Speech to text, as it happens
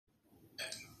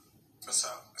What's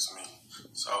up? It's me.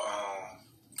 So,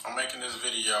 I'm making this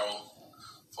video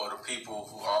for the people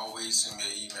who always send me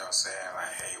an email saying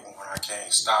like, "Hey, when I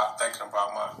can't stop thinking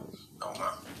about my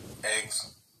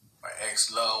ex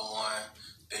loved one,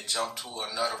 they jumped to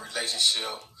another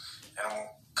relationship, and I'm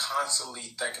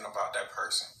constantly thinking about that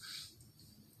person.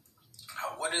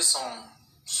 What is some,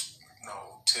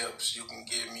 tips you can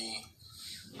give me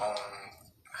on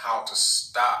how to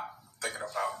stop thinking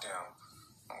about them?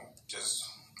 Just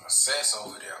obsess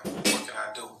over them. What can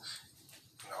I do?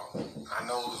 I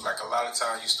know like a lot of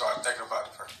times you start thinking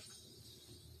about the person.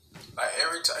 Like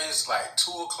every time it's like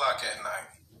 2 o'clock at night.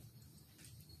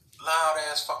 Loud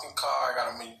ass fucking car. I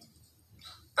gotta meet.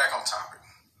 Back on topic.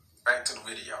 Back to the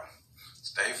video.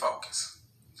 Stay focused.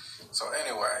 So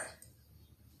anyway,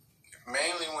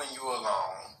 mainly when you're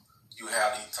alone, you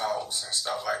have these thoughts and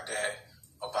stuff like that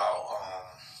about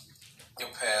your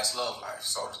past love life.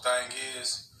 So the thing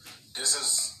is, this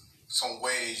is some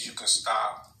ways you can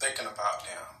stop thinking about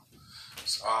them.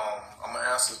 So, I'm gonna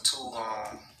answer two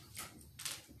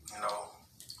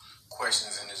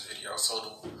questions in this video.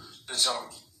 So to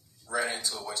jump right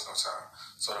into it, waste no time.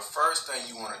 So the first thing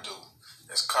you want to do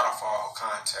is cut off all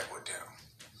contact with them.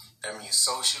 That means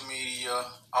social media,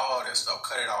 all that stuff,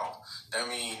 cut it off. That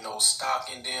means no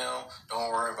stalking them.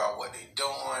 Don't worry about what they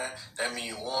doing. That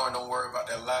means Warren, don't worry about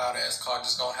that loud ass car.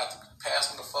 Just gonna have to pass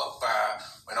them the fuck by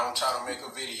when I'm trying to make a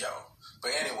video.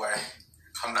 But anyway,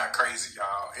 I'm not crazy,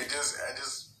 y'all. I just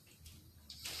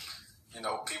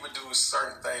people do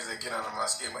certain things that get under my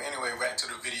skin. But anyway, back to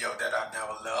the video that I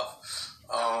never left.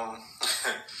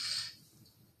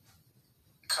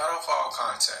 Cut off all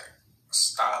contact.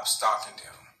 Stop stalking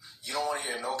them. You don't want to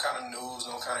hear no kind of news,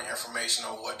 no kind of information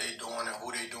on what they're doing and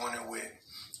who they're doing it with.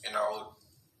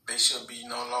 They should be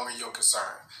no longer your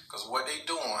concern. Because what they're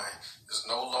doing is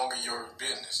no longer your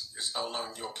business. It's no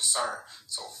longer your concern.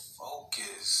 So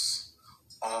focus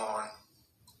on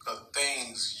the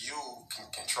things you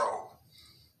can control.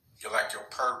 Like your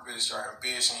purpose, your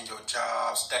ambition, your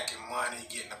job, stacking money,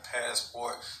 getting a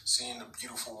passport, seeing the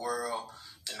beautiful world,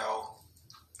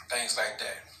 things like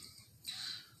that.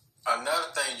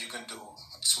 Another thing you can do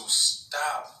to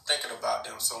stop thinking about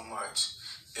them so much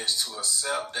is to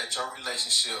accept that your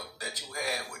relationship that you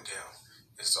had with them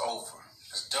is over.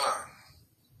 It's done.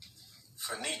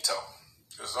 Finito.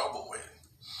 It's over with.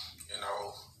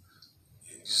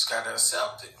 You just got to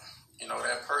accept it.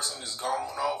 That person is going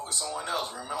off with someone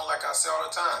else. Remember, like I say all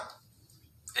the time,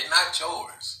 they're not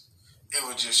yours. It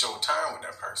was just your time with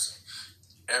that person.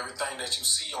 Everything that you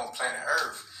see on planet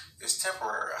Earth is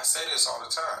temporary. I say this all the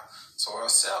time. So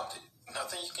accept it.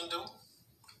 Nothing you can do.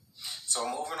 So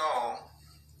moving on,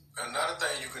 another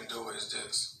thing you can do is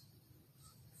this.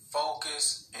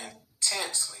 Focus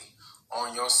intensely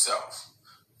on yourself.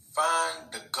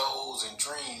 Find the goals and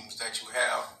dreams that you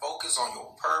have. Focus on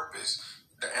your purpose,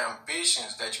 the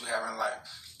ambitions that you have in life.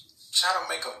 Try to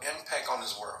make an impact on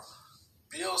this world.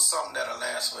 Build something that'll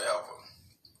last forever.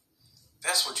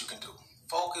 That's what you can do.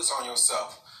 Focus on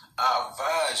yourself. I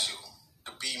advise you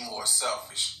to be more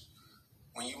selfish.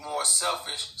 When you're more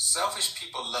selfish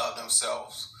people love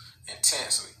themselves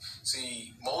intensely.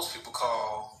 See, most people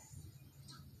call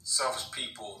selfish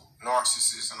people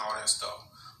narcissists and all that stuff.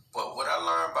 But what I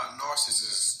learned about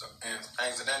narcissists and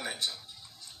things of that nature,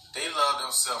 they love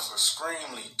themselves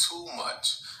extremely too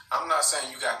much. I'm not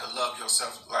saying you got to love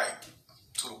yourself like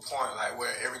to the point like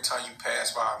where every time you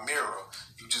pass by a mirror,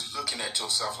 you just looking at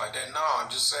yourself like that. No, I'm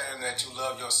just saying that you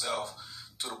love yourself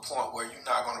to the point where you're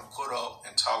not going to put up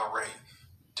and tolerate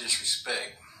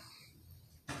disrespect.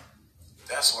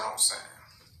 That's what I'm saying.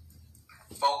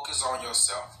 Focus on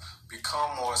yourself.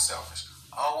 Become more selfish.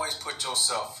 Always put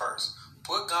yourself first.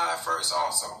 Put God first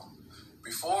also.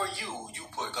 Before you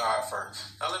put God first.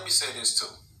 Now let me say this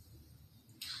too.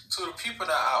 To the people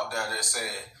that are out there that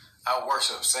said, I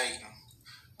worship Satan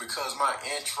because my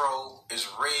intro is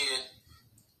red.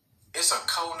 It's a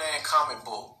Conan comic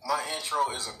book. My intro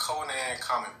is a Conan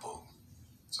comic book.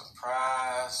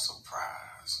 Surprise,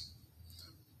 surprise.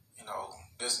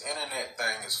 This internet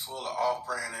thing is full of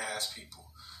off-brand ass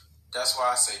people. That's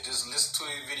why I say just listen to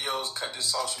these videos, cut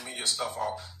this social media stuff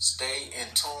off. Stay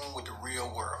in tune with the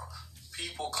real world.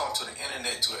 People come to the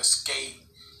internet to escape,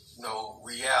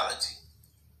 reality.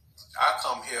 I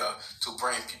come here to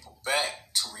bring people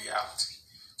back to reality.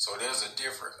 So there's a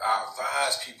difference. I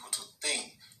advise people to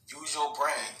think, use your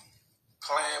brain,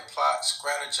 plan, plot,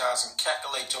 strategize, and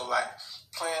calculate your life.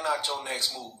 Plan out your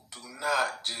next move. Do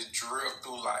not just drift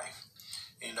through life,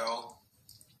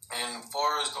 And for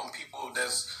us, them people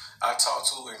I talk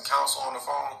to and counsel on the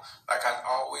phone, like I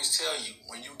always tell you,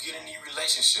 when you get in these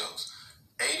relationships,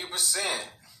 80%,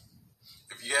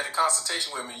 if If you had a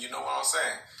consultation with me, you know what I'm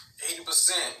saying.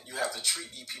 80% you have to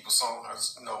treat these people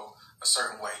a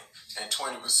certain way, and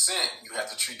 20% you have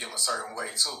to treat them a certain way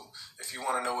too. If you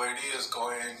want to know what it is, go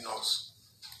ahead and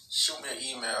shoot me an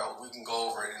email. We can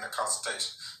go over it in a consultation.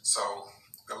 So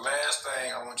the last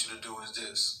thing I want you to do is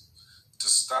this: to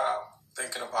stop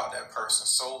thinking about that person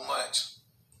so much.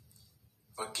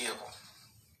 Forgive them.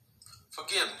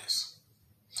 Forgiveness.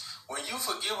 When you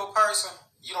forgive a person,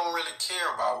 you don't really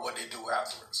care about what they do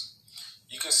afterwards.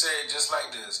 You can say it just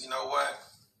like this: you know what?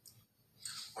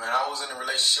 When I was in a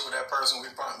relationship with that person, we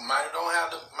might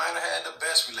have had the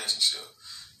best relationship.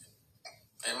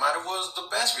 It might have was the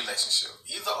best relationship,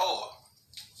 either or.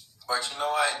 But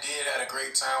I did have a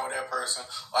great time with that person,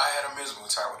 or I had a miserable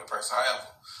time with that person. However,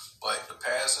 but the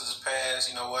past is the past.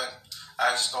 You know what?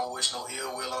 I just don't wish no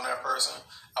ill will on that person.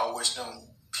 I wish them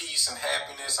peace and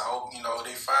happiness. I hope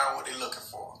they find what they're looking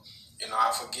for. I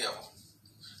forgive them.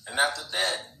 And after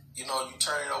that, you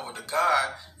turn it over to God,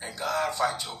 and God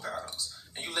fight your battles.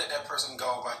 And you let that person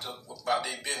go about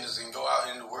their business and go out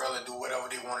in the world and do whatever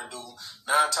they want to do.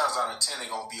 9 times out of 10, they're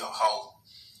going to be a hoe.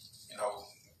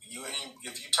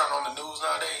 If you turn on the news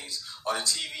nowadays, or the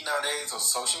TV nowadays, or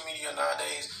social media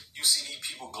nowadays, you see these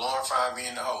people glorifying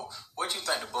being the hoe. What you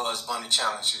think the Bugs Bunny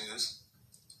challenge is?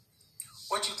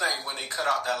 What you think when they cut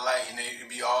out that light and it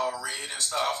be all red and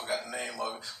stuff? I forgot the name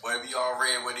of it. Where it be all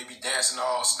red, where they be dancing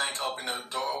all snake up in the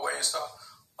doorway and stuff.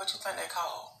 What you think that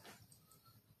called?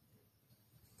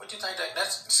 What you think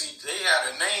that's? See, they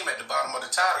had a name at the bottom of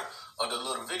the title of the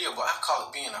little video, but I call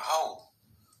it being a hoe.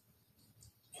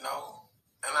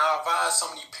 And I advise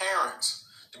some of these parents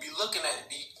to be looking at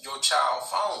your child's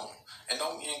phone and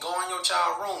go in your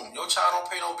child's room. Your child don't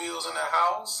pay no bills in that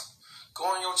house.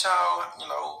 Go in your child,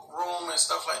 room and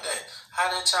stuff like that.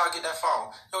 How did that child get that phone?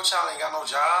 Your child ain't got no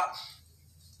job.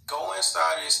 Go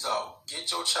inside this stuff. Get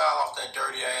your child off that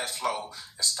dirty ass floor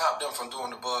and stop them from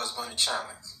doing the Bugs Bunny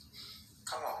challenge.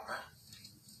 Come on, man.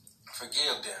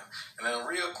 Forgive them. And then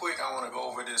real quick, I want to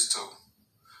go over this too.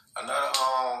 Another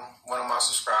one of my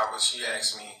subscribers, she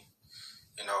asked me,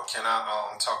 can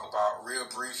I talk about real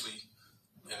briefly,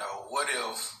 what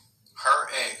if her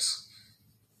ex,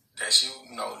 that she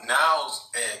now's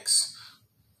ex,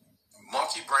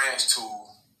 monkey branch to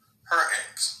her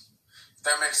ex. If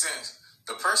that makes sense.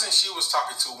 The person she was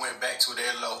talking to went back to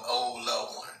their old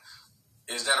loved one.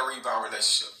 Is that a rebound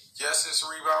relationship? Yes, it's a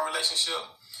rebound relationship.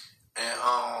 And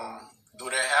do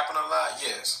that happen a lot?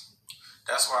 Yes.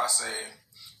 That's why I say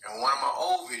in one of my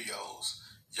old videos,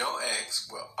 your ex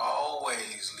will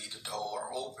always leave the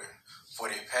door open for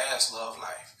their past love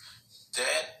life.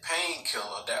 That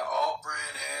painkiller, that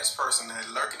off-brand ass person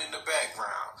that lurking in the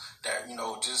background, that,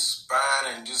 just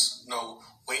spying and just,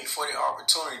 waiting for the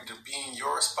opportunity to be in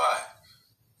your spot,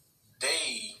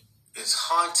 they is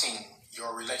haunting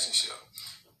your relationship.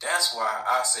 That's why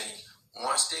I say,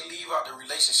 once they leave out the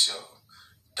relationship,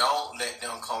 don't let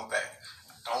them come back.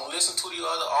 Don't listen to the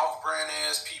other off-brand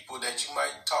ass people that you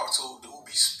might talk to who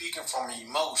be speaking from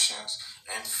emotions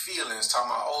and feelings,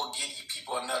 talking about, give these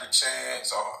people another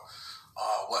chance, or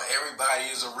everybody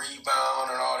is a rebound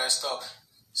and all that stuff.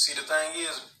 See, the thing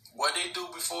is, what they do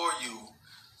before you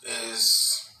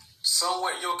is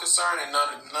somewhat your concern and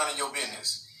none of your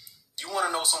business. You want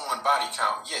to know someone's body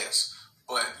count, yes,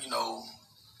 but,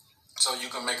 so you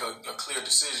can make a clear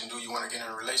decision, do you want to get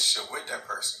in a relationship with that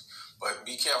person? But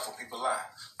be careful, people lie.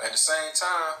 But at the same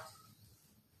time,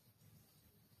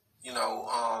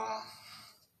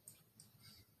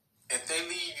 if they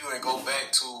leave you and go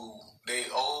back to their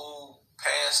old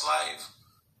past life,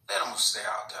 let them stay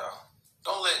out there.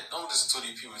 Don't listen to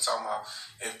these people talking about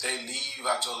if they leave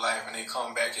out your life and they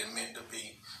come back and meant to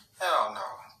be. Hell no.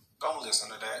 Don't listen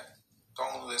to that.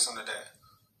 Don't listen to that.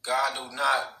 God do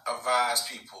not advise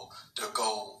people to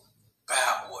go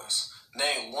backwards.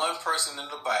 Name one person in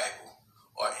the Bible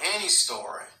or any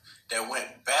story that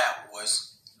went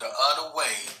backwards the other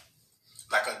way,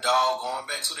 like a dog going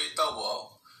back to their throw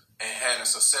up, and had a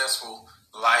successful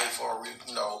life or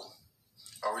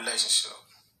a relationship.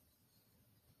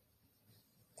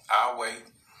 I'll wait.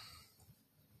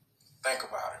 Think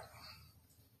about it.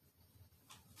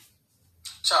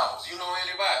 Charles, you know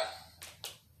anybody?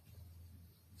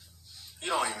 You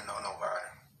don't even know nobody.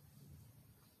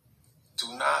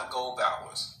 Do not go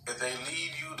backwards. If they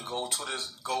leave you to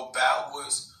go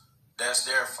backwards, that's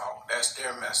their fault. That's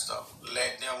their messed up.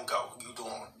 Let them go. You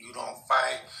don't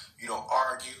fight. You don't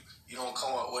argue. You don't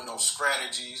come up with no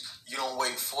strategies. You don't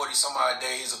wait 40 some odd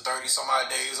days or 30 some odd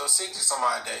days or 60 some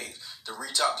odd days to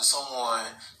reach out to someone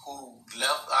who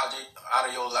left out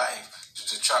of your life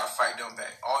to try to fight them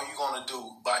back. All you're going to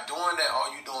do, by doing that,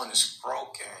 all you're doing is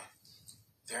broken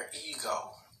their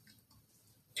ego.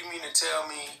 tell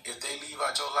me if they leave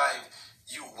out your life,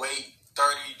 you wait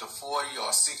 30 to 40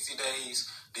 or 60 days,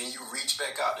 then you reach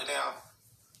back out to them?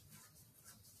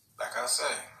 Like I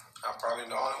say, I'm probably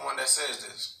the only one that says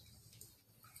this.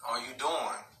 All you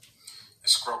doing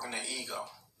is stroking their ego.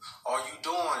 All you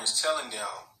doing is telling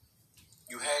them,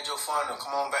 you had your fun, and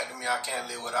come on back to me, I can't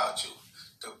live without you.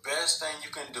 The best thing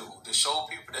you can do to show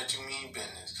people that you mean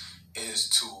business is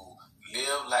to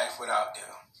live life without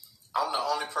them. I'm the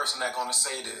only person that's going to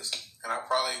say this, and I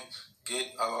probably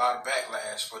get a lot of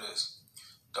backlash for this.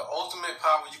 The ultimate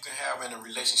power you can have in a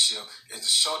relationship is to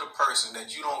show the person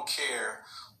that you don't care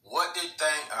what they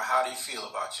think or how they feel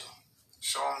about you.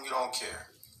 Show them you don't care.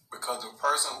 Because the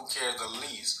person who cares the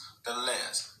least, the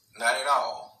less, not at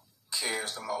all,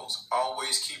 cares the most.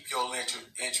 Always keep your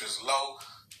interest low,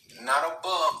 not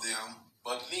above them,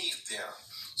 but beneath them,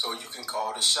 so you can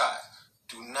call the shot.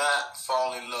 Do not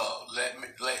fall in love. Let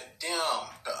them,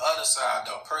 the other side,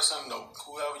 the person,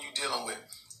 whoever you're dealing with,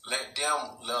 let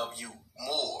them love you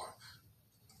more.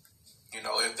 You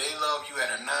know, if they love you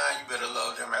at a 9, you better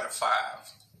love them at a 5.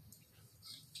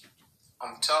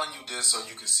 I'm telling you this so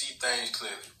you can see things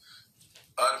clearly.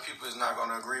 Other people is not going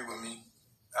to agree with me.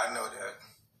 I know that.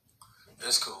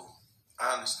 It's cool.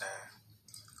 I understand.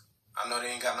 I know they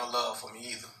ain't got no love for me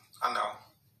either. I know.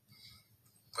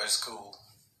 But it's cool.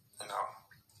 You know,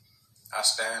 I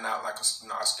stand out like I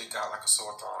stick out like a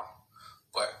sore thumb.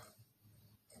 But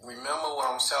remember what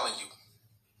I'm telling you.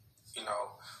 You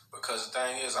know, because the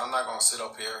thing is, I'm not going to sit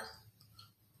up here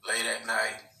late at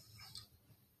night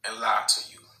and lie to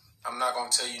you. I'm not going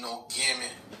to tell you no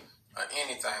gimmick or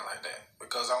anything like that,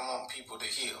 because I want people to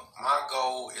heal. My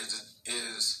goal is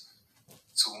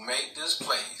to make this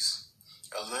place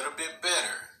a little bit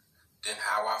better than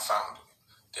how I found it.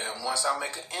 Then once I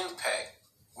make an impact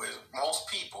with most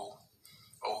people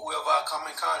or whoever I come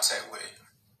in contact with,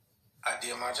 I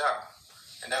did my job.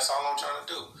 And that's all I'm trying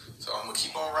to do. So I'm going to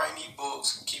keep on writing these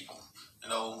books and keep,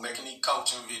 making these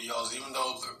coaching videos, even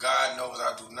though God knows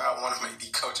I do not want to make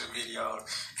these coaching videos.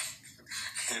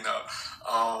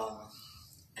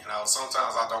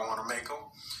 Sometimes I don't want to make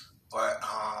them, but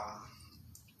I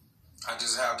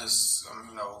just have this,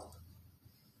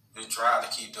 this drive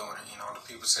to keep doing it. The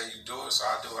people say you do it, so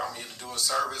I do it. I'm here to do a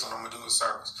service, and I'm going to do a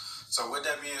service. So with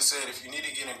that being said, if you need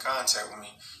to get in contact with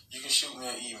me, you can shoot me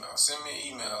an email. Send me an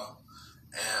email,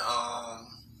 and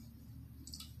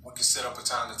we can set up a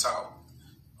time to talk.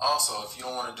 Also, if you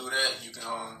don't want to do that, you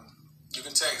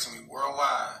can text me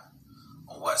worldwide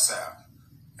on WhatsApp,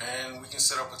 and we can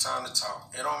set up a time to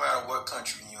talk. It don't matter what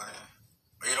country you're in.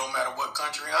 It don't matter what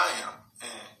country I am in,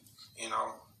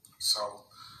 So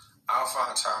I'll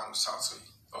find time to talk to you.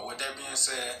 But with that being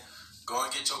said, go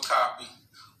and get your copy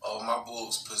of my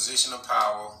books, Position of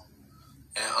Power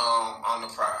and On the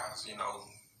Prize.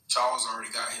 Charles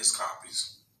already got his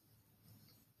copies.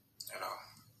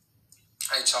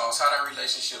 Hey Charles, how that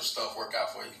relationship stuff work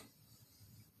out for you?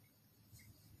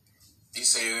 He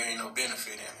said there ain't no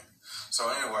benefit in it. So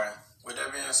anyway, with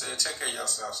that being said, take care of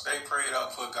yourself. Stay prayed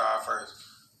up, put God first.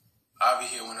 I'll be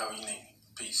here whenever you need me.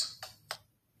 Peace.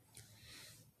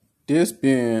 This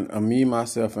been a Me,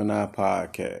 Myself, and I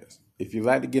podcast. If you'd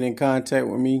like to get in contact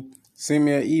with me, send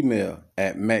me an email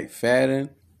at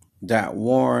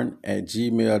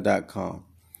mcfadden.warren@gmail.com.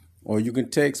 Or you can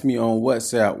text me on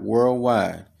WhatsApp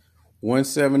worldwide,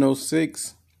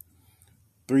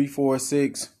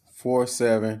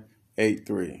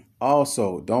 1706-346-4783.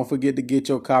 Also, don't forget to get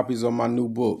your copies of my new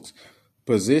books,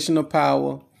 Position of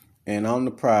Power and On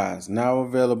the Prize, now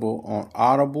available on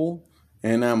Audible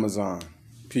and Amazon.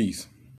 Peace.